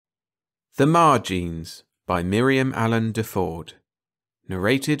The Margenes by Miriam Allen De Ford.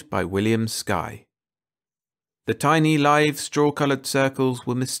 Narrated by William Skye. The tiny live straw-coloured circles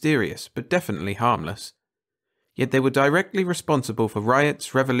were mysterious but definitely harmless. Yet they were directly responsible for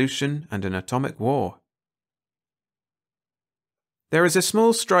riots, revolution, and an atomic war. There is a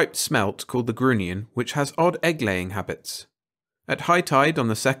small striped smelt called the grunion which has odd egg-laying habits. At high tide on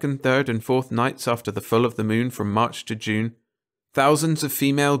the 2nd, 3rd and 4th nights after the full of the moon from March to June, thousands of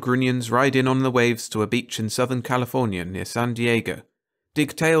female grunions ride in on the waves to a beach in Southern California near San Diego,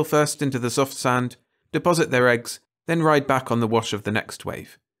 dig tail first into the soft sand, deposit their eggs, then ride back on the wash of the next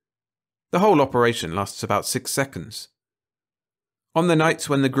wave. The whole operation lasts about 6 seconds. On the nights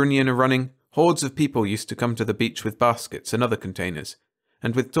when the grunion are running, hordes of people used to come to the beach with baskets and other containers,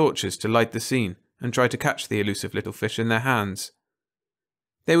 and with torches to light the scene and try to catch the elusive little fish in their hands.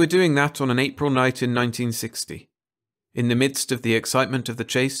 They were doing that on an April night in 1960. In the midst of the excitement of the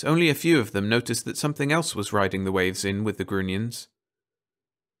chase, only a few of them noticed that something else was riding the waves in with the grunions.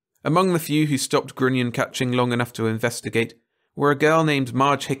 Among the few who stopped grunion catching long enough to investigate were a girl named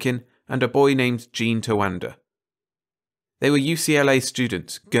Marge Hicken and a boy named Gene Towanda. They were UCLA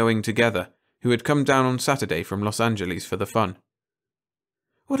students, going together, who had come down on Saturday from Los Angeles for the fun.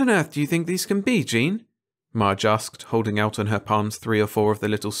 "What on earth do you think these can be, Gene?" Marge asked, holding out on her palms 3 or 4 of the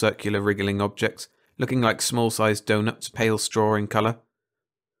little circular wriggling objects, looking like small-sized donuts, pale straw in colour.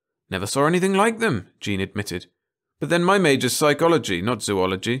 "Never saw anything like them," Gene admitted. "But then my major's psychology, not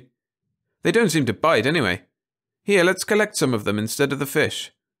zoology. They don't seem to bite anyway. Here, let's collect some of them instead of the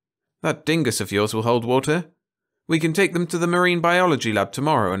fish. That dingus of yours will hold water. We can take them to the marine biology lab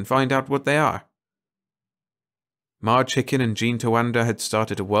tomorrow and find out what they are." Marge Hicken and Gene Towanda had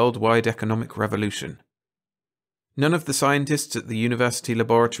started a worldwide economic revolution. None of the scientists at the university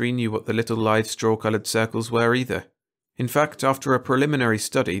laboratory knew what the little live straw-coloured circles were either. In fact, after a preliminary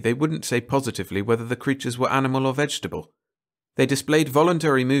study, they wouldn't say positively whether the creatures were animal or vegetable. They displayed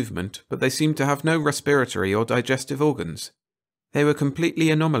voluntary movement, but they seemed to have no respiratory or digestive organs. They were completely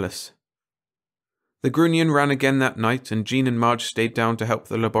anomalous. The grunion ran again that night, and Gene and Marge stayed down to help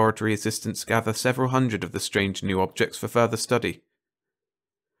the laboratory assistants gather several hundred of the strange new objects for further study.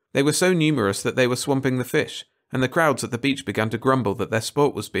 They were so numerous that they were swamping the fish, and the crowds at the beach began to grumble that their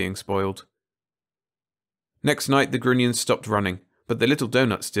sport was being spoiled. Next night the grunions stopped running, but the little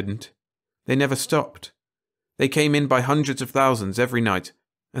donuts didn't. They never stopped. They came in by hundreds of thousands every night,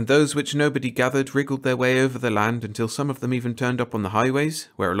 and those which nobody gathered wriggled their way over the land until some of them even turned up on the highways,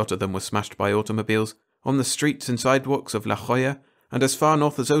 where a lot of them were smashed by automobiles, on the streets and sidewalks of La Jolla, and as far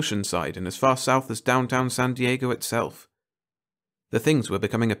north as Oceanside and as far south as downtown San Diego itself. The things were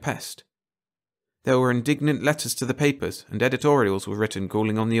becoming a pest. There were indignant letters to the papers, and editorials were written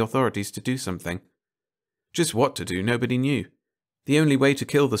calling on the authorities to do something. Just what to do, nobody knew. The only way to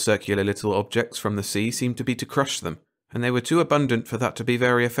kill the circular little objects from the sea seemed to be to crush them, and they were too abundant for that to be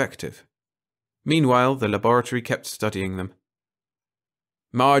very effective. Meanwhile, the laboratory kept studying them.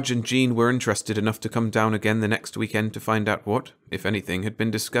 Marge and Gene were interested enough to come down again the next weekend to find out what, if anything, had been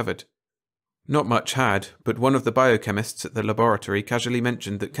discovered. Not much had, but one of the biochemists at the laboratory casually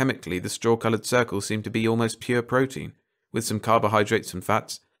mentioned that chemically the straw-coloured circles seemed to be almost pure protein, with some carbohydrates and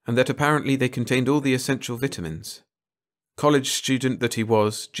fats, and that apparently they contained all the essential vitamins. College student that he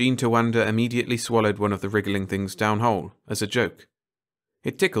was, Gene Towanda immediately swallowed one of the wriggling things down whole, as a joke.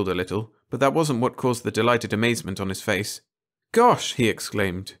 It tickled a little, but that wasn't what caused the delighted amazement on his face. "Gosh!" he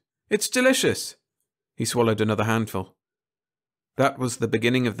exclaimed. "It's delicious!" He swallowed another handful. That was the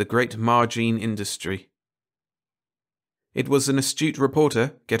beginning of the great Margene industry. It was an astute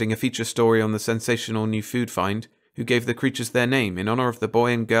reporter, getting a feature story on the sensational new food find, who gave the creatures their name in honor of the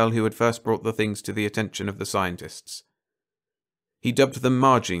boy and girl who had first brought the things to the attention of the scientists. He dubbed them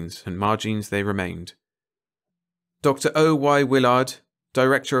Margenes, and Margenes they remained. Dr. O.Y. Willard,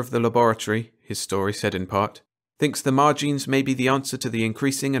 director of the laboratory, his story said in part, thinks the Margenes may be the answer to the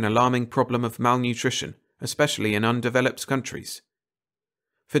increasing and alarming problem of malnutrition, especially in undeveloped countries.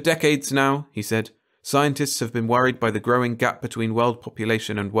 For decades now, he said, scientists have been worried by the growing gap between world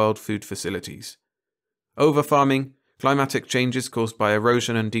population and world food facilities. Overfarming, climatic changes caused by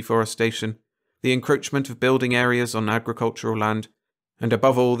erosion and deforestation, the encroachment of building areas on agricultural land, and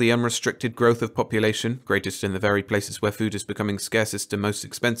above all the unrestricted growth of population, greatest in the very places where food is becoming scarcest and most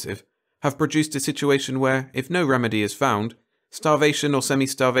expensive, have produced a situation where, if no remedy is found, starvation or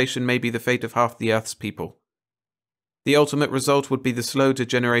semi-starvation may be the fate of half the Earth's people. The ultimate result would be the slow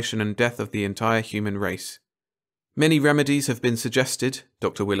degeneration and death of the entire human race. Many remedies have been suggested,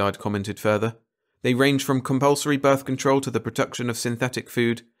 Dr. Willard commented further. They range from compulsory birth control to the production of synthetic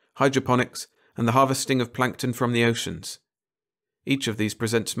food, hydroponics, and the harvesting of plankton from the oceans. Each of these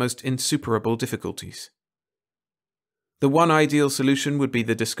presents most insuperable difficulties. The one ideal solution would be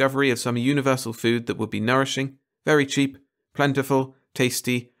the discovery of some universal food that would be nourishing, very cheap, plentiful,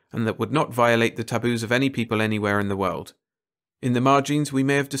 tasty, and that would not violate the taboos of any people anywhere in the world. In the Margenes, we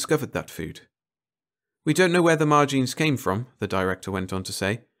may have discovered that food. We don't know where the Margenes came from, the director went on to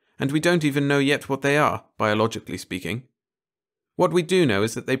say, and we don't even know yet what they are, biologically speaking. What we do know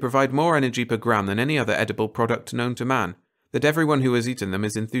is that they provide more energy per gram than any other edible product known to man, that everyone who has eaten them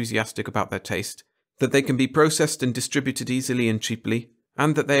is enthusiastic about their taste, that they can be processed and distributed easily and cheaply,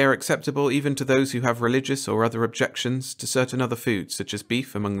 and that they are acceptable even to those who have religious or other objections to certain other foods, such as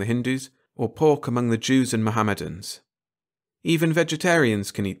beef among the Hindus, or pork among the Jews and Mohammedans. Even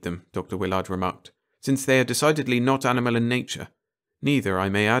vegetarians can eat them, Dr. Willard remarked, since they are decidedly not animal in nature. Neither, I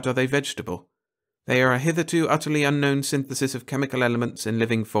may add, are they vegetable. They are a hitherto utterly unknown synthesis of chemical elements in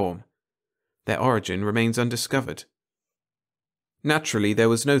living form. Their origin remains undiscovered. Naturally, there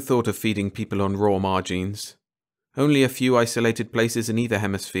was no thought of feeding people on raw Margenes. Only a few isolated places in either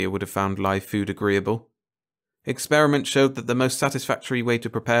hemisphere would have found live food agreeable. Experiments showed that the most satisfactory way to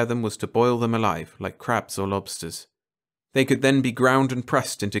prepare them was to boil them alive, like crabs or lobsters. They could then be ground and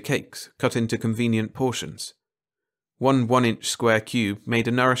pressed into cakes, cut into convenient portions. One 1-inch square cube made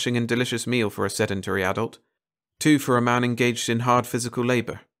a nourishing and delicious meal for a sedentary adult, 2 for a man engaged in hard physical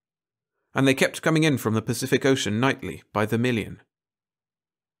labor. And they kept coming in from the Pacific Ocean nightly, by the million.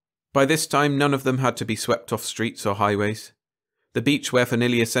 By this time, none of them had to be swept off streets or highways. The beach where for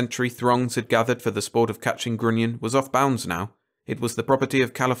nearly a century throngs had gathered for the sport of catching grunion was off bounds now. It was the property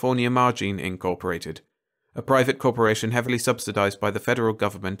of California Margene Incorporated, a private corporation heavily subsidized by the federal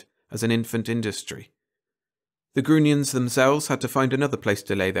government as an infant industry. The grunions themselves had to find another place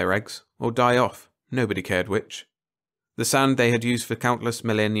to lay their eggs, or die off, nobody cared which. The sand they had used for countless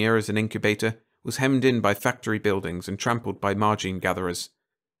millennia as an incubator was hemmed in by factory buildings and trampled by Margene gatherers.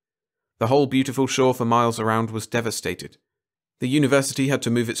 The whole beautiful shore for miles around was devastated. The university had to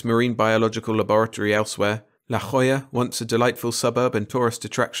move its marine biological laboratory elsewhere. La Jolla, once a delightful suburb and tourist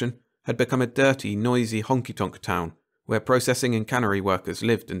attraction, had become a dirty, noisy honky-tonk town, where processing and cannery workers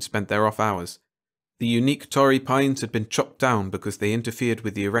lived and spent their off hours. The unique Torrey pines had been chopped down because they interfered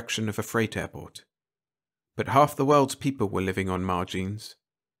with the erection of a freight airport. But half the world's people were living on Margenes.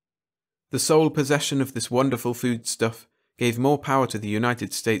 The sole possession of this wonderful foodstuff gave more power to the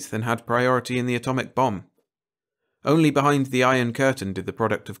United States than had priority in the atomic bomb. Only behind the Iron Curtain did the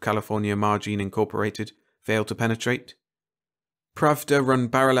product of California Margene Incorporated fail to penetrate. Pravda run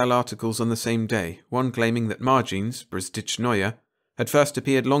parallel articles on the same day, one claiming that Margenes, Brzdichnaya, had first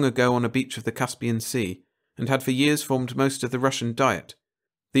appeared long ago on a beach of the Caspian Sea, and had for years formed most of the Russian diet.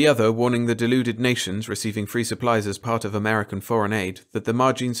 The other warning the deluded nations receiving free supplies as part of American foreign aid that the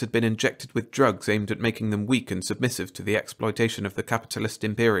Margenes had been injected with drugs aimed at making them weak and submissive to the exploitation of the capitalist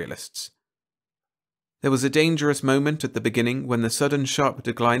imperialists. There was a dangerous moment at the beginning when the sudden sharp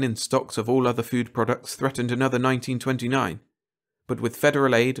decline in stocks of all other food products threatened another 1929. But with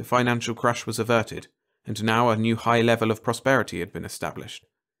federal aid, a financial crash was averted, and now a new high level of prosperity had been established.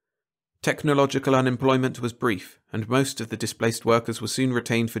 Technological unemployment was brief, and most of the displaced workers were soon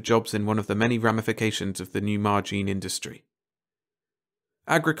retained for jobs in one of the many ramifications of the new Margene industry.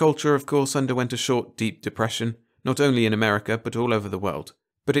 Agriculture, of course, underwent a short, deep depression, not only in America but all over the world,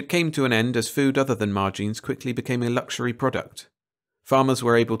 but it came to an end as food other than Margenes quickly became a luxury product. Farmers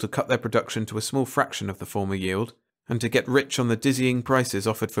were able to cut their production to a small fraction of the former yield, and to get rich on the dizzying prices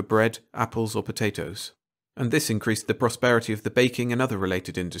offered for bread, apples, or potatoes. And this increased the prosperity of the baking and other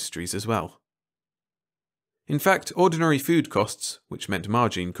related industries as well. In fact, ordinary food costs, which meant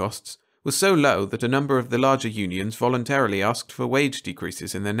Margene costs, was so low that a number of the larger unions voluntarily asked for wage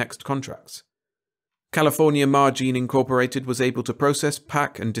decreases in their next contracts. California Margene Incorporated was able to process,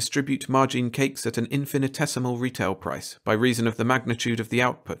 pack, and distribute Margene cakes at an infinitesimal retail price by reason of the magnitude of the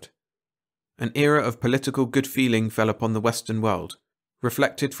output. An era of political good feeling fell upon the Western world,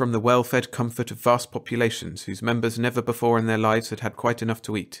 reflected from the well-fed comfort of vast populations whose members never before in their lives had had quite enough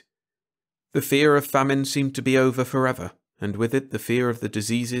to eat. The fear of famine seemed to be over forever, and with it the fear of the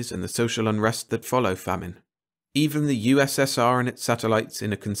diseases and the social unrest that follow famine. Even the USSR and its satellites,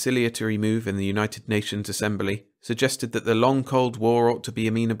 in a conciliatory move in the United Nations Assembly, suggested that the long Cold War ought to be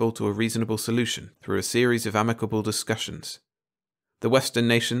amenable to a reasonable solution through a series of amicable discussions. The Western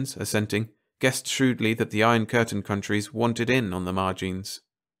nations, assenting, guessed shrewdly that the Iron Curtain countries wanted in on the Margenes.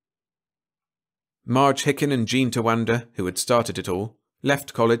 Marge Hicken and Jean Tawanda, who had started it all,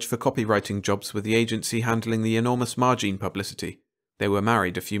 left college for copywriting jobs with the agency handling the enormous Margene publicity. They were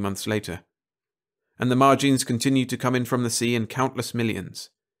married a few months later. And the Margenes continued to come in from the sea in countless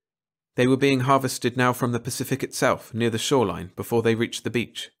millions. They were being harvested now from the Pacific itself, near the shoreline, before they reached the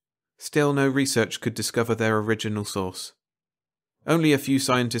beach. Still, no research could discover their original source. Only a few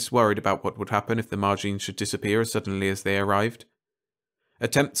scientists worried about what would happen if the Margenes should disappear as suddenly as they arrived.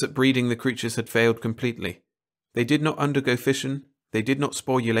 Attempts at breeding the creatures had failed completely. They did not undergo fission, they did not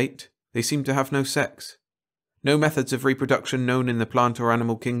sporulate, they seemed to have no sex. No methods of reproduction known in the plant or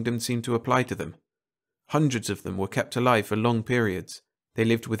animal kingdom seemed to apply to them. Hundreds of them were kept alive for long periods. They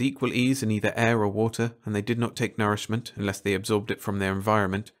lived with equal ease in either air or water, and they did not take nourishment unless they absorbed it from their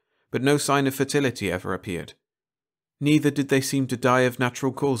environment, but no sign of fertility ever appeared. Neither did they seem to die of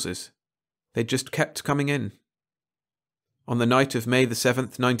natural causes. They just kept coming in. On the night of May the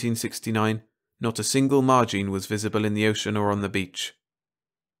 7th, 1969, not a single Margene was visible in the ocean or on the beach.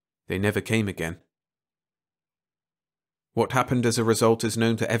 They never came again. What happened as a result is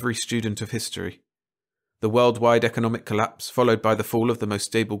known to every student of history. The worldwide economic collapse, followed by the fall of the most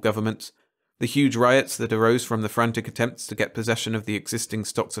stable governments, the huge riots that arose from the frantic attempts to get possession of the existing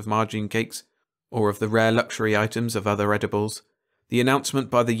stocks of Margene cakes, or of the rare luxury items of other edibles, the announcement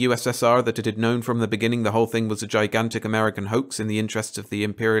by the USSR that it had known from the beginning the whole thing was a gigantic American hoax in the interests of the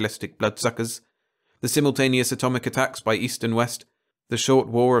imperialistic bloodsuckers, the simultaneous atomic attacks by East and West, the short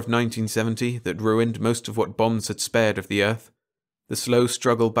war of 1970 that ruined most of what bombs had spared of the Earth, the slow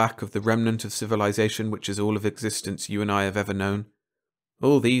struggle back of the remnant of civilization which is all of existence you and I have ever known.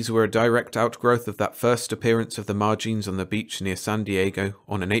 All these were a direct outgrowth of that first appearance of the Margenes on the beach near San Diego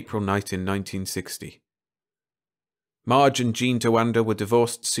on an April night in 1960. Marge and Jean Towanda were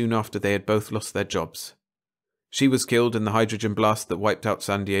divorced soon after they had both lost their jobs. She was killed in the hydrogen blast that wiped out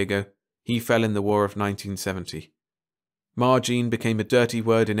San Diego. He fell in the war of 1970. Margene became a dirty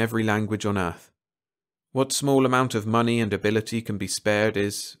word in every language on Earth. What small amount of money and ability can be spared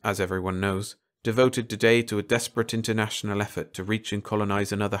is, as everyone knows, devoted today to a desperate international effort to reach and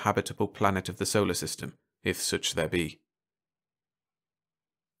colonize another habitable planet of the solar system, if such there be.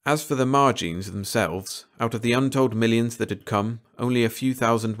 As for the Margenes themselves, out of the untold millions that had come, only a few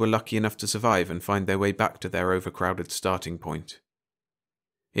thousand were lucky enough to survive and find their way back to their overcrowded starting point.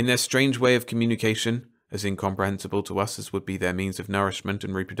 In their strange way of communication, as incomprehensible to us as would be their means of nourishment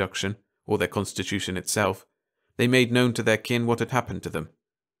and reproduction, or their constitution itself, they made known to their kin what had happened to them.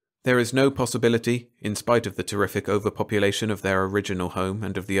 There is no possibility, in spite of the terrific overpopulation of their original home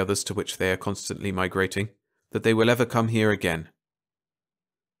and of the others to which they are constantly migrating, that they will ever come here again.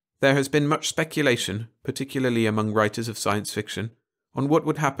 There has been much speculation, particularly among writers of science fiction, on what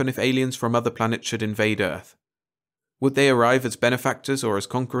would happen if aliens from other planets should invade Earth. Would they arrive as benefactors or as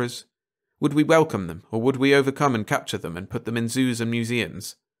conquerors? Would we welcome them, or would we overcome and capture them and put them in zoos and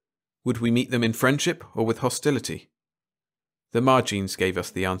museums? Would we meet them in friendship or with hostility? The Margenes gave us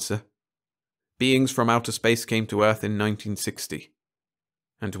the answer. Beings from outer space came to Earth in 1960,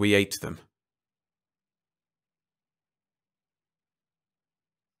 and we ate them.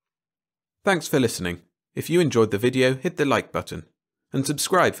 Thanks for listening. If you enjoyed the video, hit the like button, and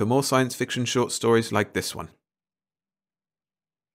subscribe for more science fiction short stories like this one.